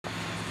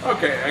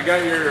Okay, I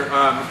got your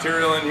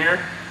material in here.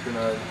 I'm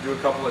gonna do a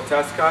couple of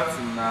test cuts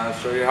and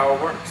show you how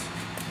it works.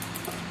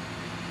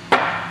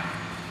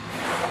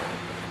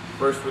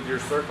 First with your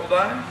circle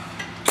die.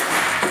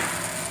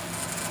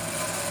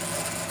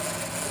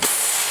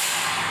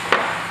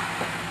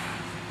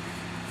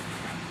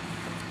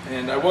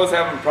 And I was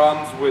having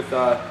problems with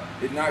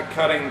it not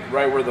cutting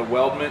right where the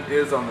weldment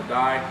is on the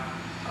die.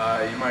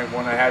 You might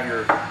want to have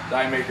your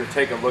die maker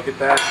take a look at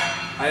that.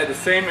 I had the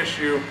same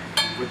issue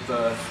with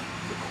the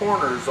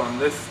corners on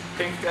this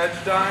pink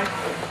edge die.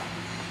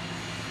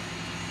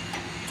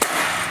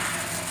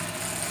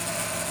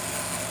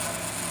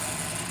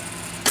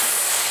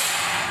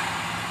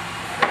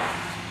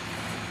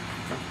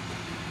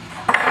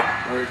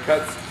 Where it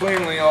cuts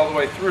cleanly all the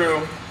way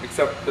through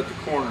except at the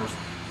corners.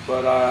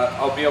 But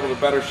I'll be able to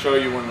better show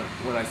you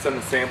when I send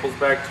the samples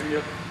back to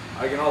you.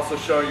 I can also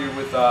show you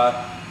with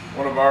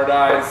one of our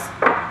dies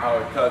how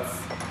it cuts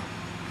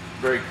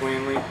very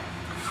cleanly.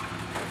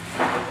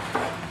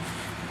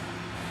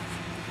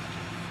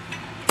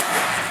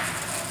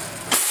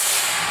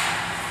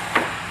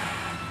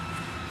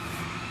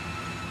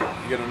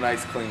 You get a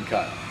nice clean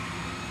cut.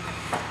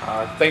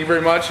 Thank you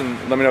very much, and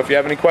let me know if you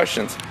have any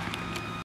questions.